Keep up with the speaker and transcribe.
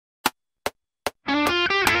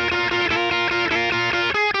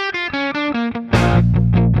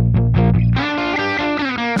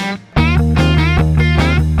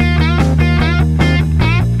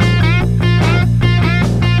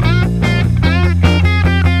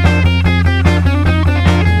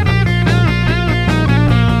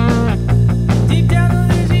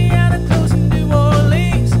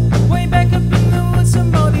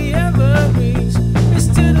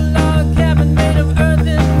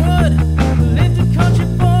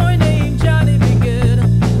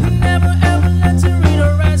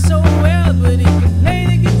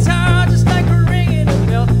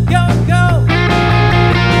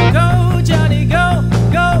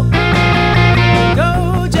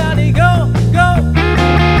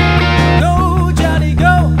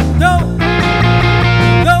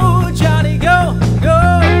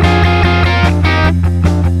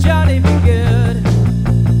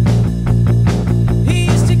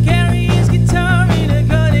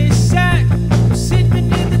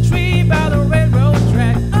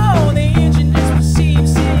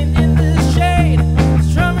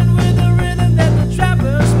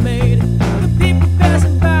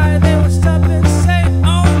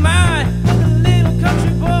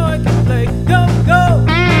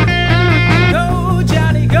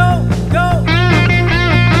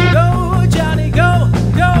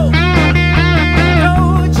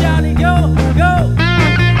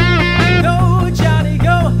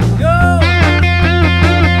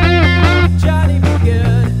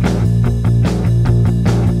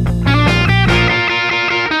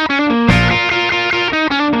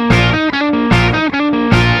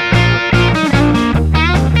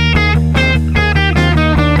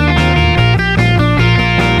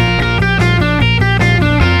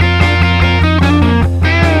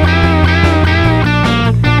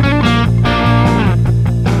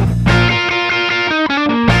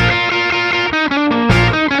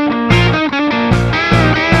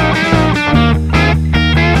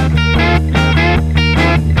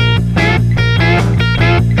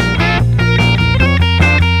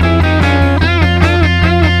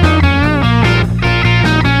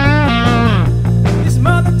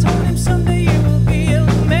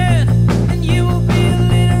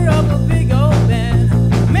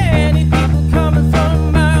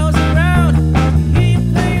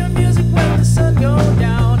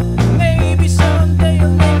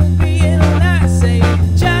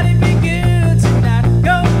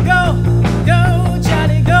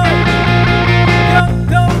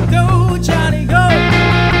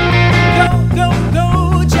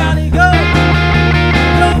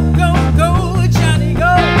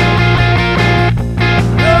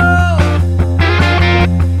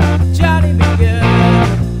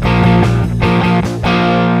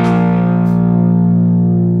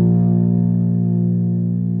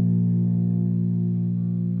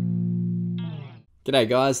G'day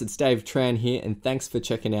guys, it's Dave Tran here and thanks for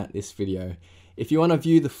checking out this video. If you want to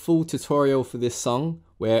view the full tutorial for this song,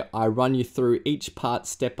 where I run you through each part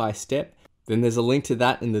step by step, then there's a link to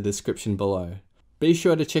that in the description below. Be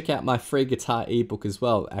sure to check out my free guitar ebook as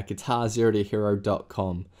well at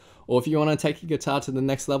GuitarZero2Hero.com. Or if you want to take your guitar to the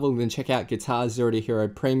next level, then check out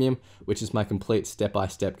GuitarZero2Hero Premium, which is my complete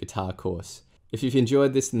step-by-step guitar course. If you've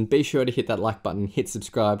enjoyed this, then be sure to hit that like button, hit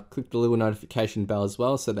subscribe, click the little notification bell as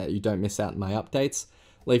well so that you don't miss out on my updates.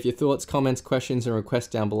 Leave your thoughts, comments, questions and requests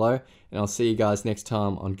down below, and I'll see you guys next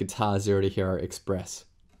time on Guitar Zero to Hero Express.